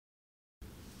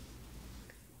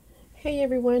Hey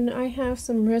everyone, I have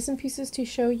some resin pieces to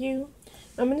show you.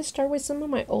 I'm going to start with some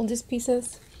of my oldest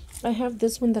pieces. I have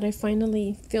this one that I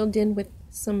finally filled in with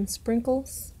some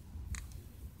sprinkles.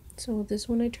 So this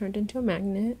one I turned into a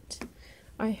magnet.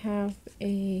 I have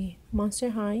a Monster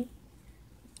High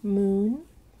moon.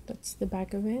 That's the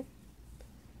back of it.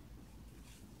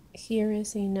 Here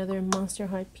is another Monster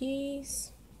High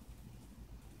piece.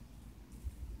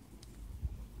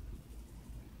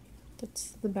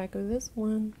 That's the back of this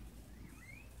one.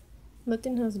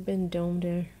 Nothing has been domed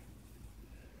or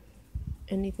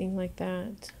anything like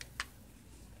that.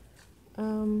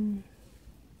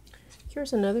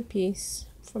 Here's another piece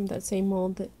from that same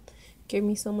mold that gave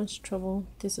me so much trouble.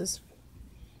 This is,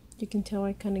 you can tell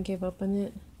I kind of gave up on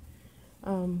it.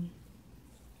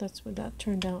 That's what that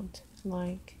turned out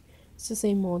like. It's the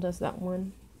same mold as that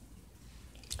one.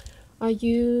 I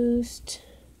used,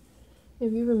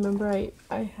 if you remember,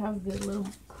 I have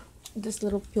this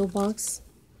little peel box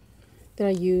that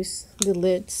I use the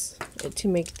lids to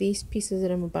make these pieces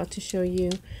that I'm about to show you.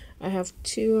 I have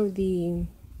two of the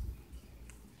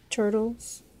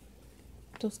turtles.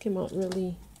 Those came out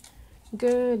really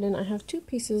good, and I have two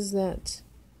pieces that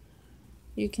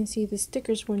you can see the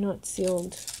stickers were not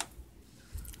sealed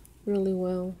really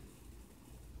well.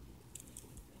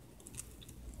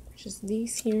 Just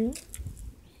these here,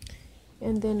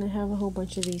 and then I have a whole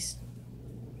bunch of these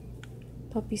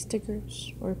puppy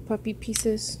stickers or puppy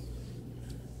pieces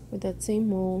with that same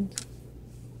mold.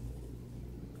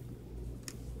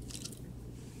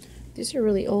 These are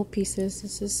really old pieces.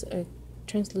 This is a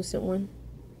translucent one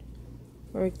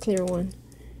or a clear one,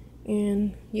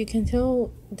 and you can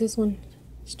tell this one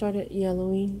started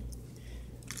yellowing.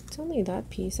 It's only that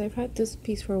piece. I've had this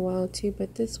piece for a while too,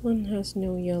 but this one has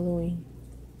no yellowing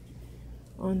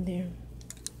on there.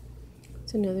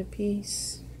 It's another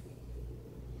piece.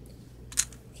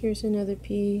 Here's another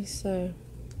piece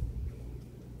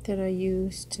that I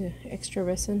used extra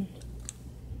resin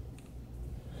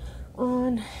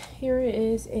on. Here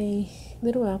is a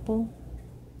little apple.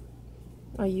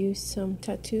 I used some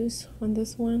tattoos on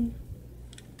this one.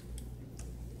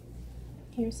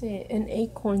 Here's an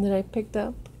acorn that I picked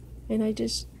up, and I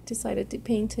just decided to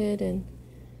paint it, and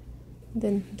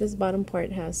then this bottom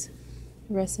part has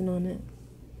resin on it.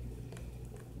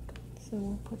 So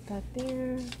we'll put that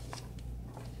there.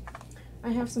 I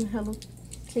have some Hello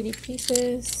Kitty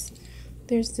pieces.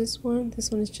 There's this one.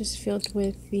 This one is just filled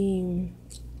with the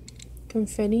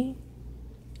confetti.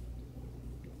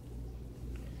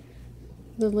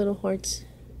 The little hearts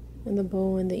and the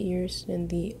bow and the ears and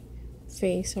the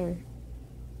face are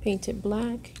painted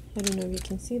black. I don't know if you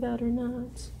can see that or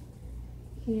not.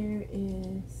 Here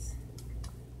is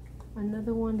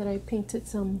another one that I painted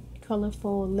some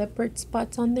colorful leopard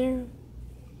spots on there.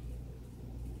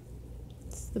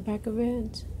 It's the back of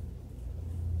it.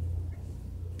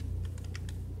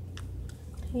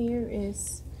 Here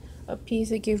is a piece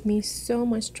that gave me so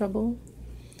much trouble,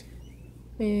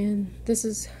 and this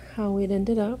is how it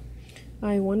ended up.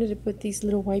 I wanted to put these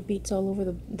little white beads all over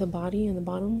the body and the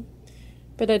bottom,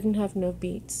 but I didn't have enough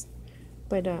beads.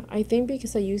 But I think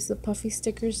because I used the puffy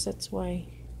stickers, that's why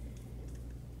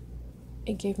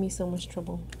it gave me so much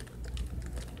trouble.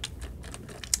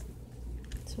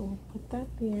 So we'll put that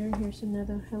there. Here's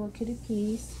another Hello Kitty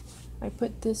piece. I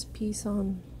put this piece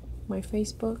on my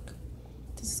Facebook.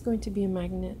 This is going to be a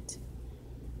magnet.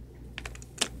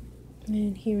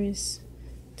 And here is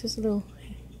this little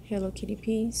Hello Kitty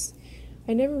piece.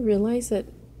 I never realized that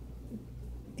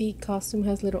the costume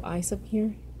has little eyes up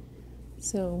here.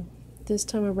 So this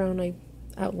time around I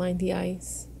outlined the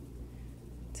eyes.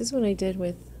 This one I did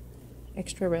with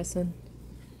extra resin.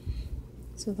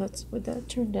 So that's what that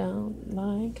turned out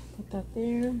like. Put that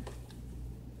there.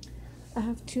 I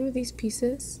have two of these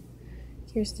pieces.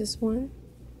 Here's this one.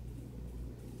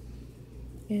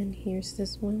 And here's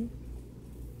this one.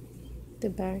 The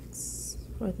backs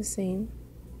are the same.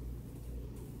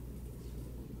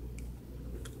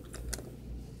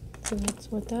 So that's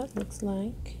what that looks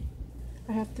like.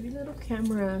 I have three little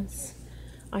cameras.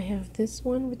 I have this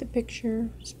one with the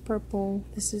picture. It's purple.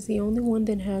 This is the only one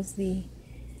that has the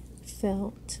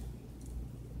felt.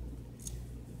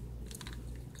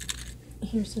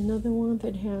 Here's another one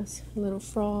that has a little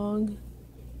frog.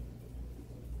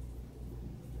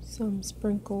 Some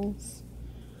sprinkles.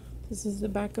 This is the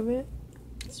back of it.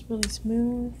 It's really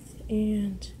smooth.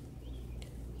 And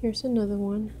here's another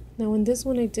one. Now in this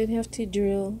one I did have to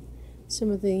drill some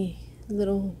of the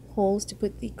little holes to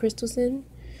put the crystals in.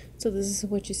 So this is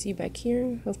what you see back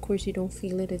here. Of course you don't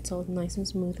feel it. It's all nice and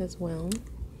smooth as well.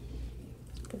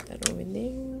 Put that over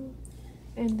there.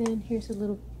 And then here's a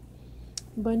little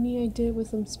bunny I did with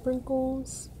some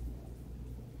sprinkles.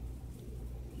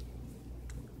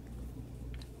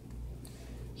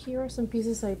 Here are some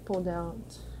pieces I pulled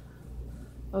out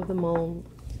of the mold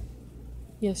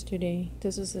yesterday.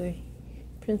 This is a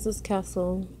Princess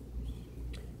Castle.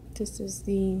 This is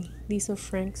the Lisa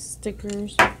Frank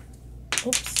stickers.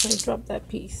 Oops, I dropped that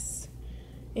piece.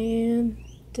 And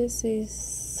this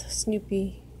is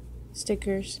Snoopy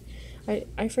stickers.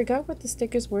 I forgot what the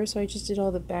stickers were, so I just did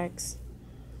all the backs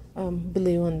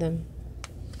blue on them.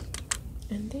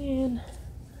 And then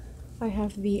I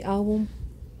have the album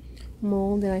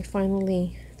mold that I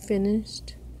finally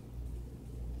finished.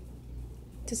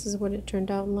 This is what it turned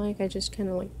out like. I just kind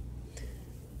of like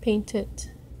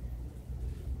painted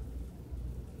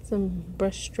some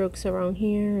brush strokes around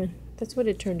here, and that's what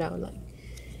it turned out like.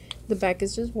 The back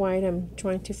is just white. I'm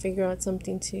trying to figure out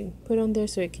something to put on there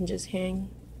so it can just hang.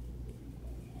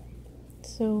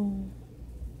 So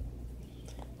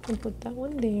I'll put that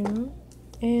one there,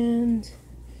 and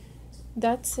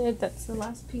that's it. That's the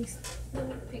last piece. Let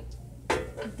me pick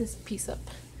this piece up.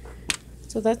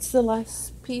 So that's the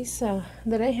last piece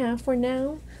that I have for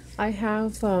now. I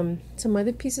have some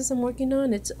other pieces I'm working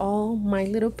on. It's all My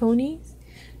Little Ponies.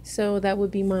 So that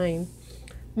would be my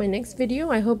next video.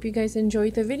 I hope you guys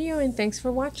enjoyed the video, and thanks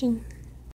for watching.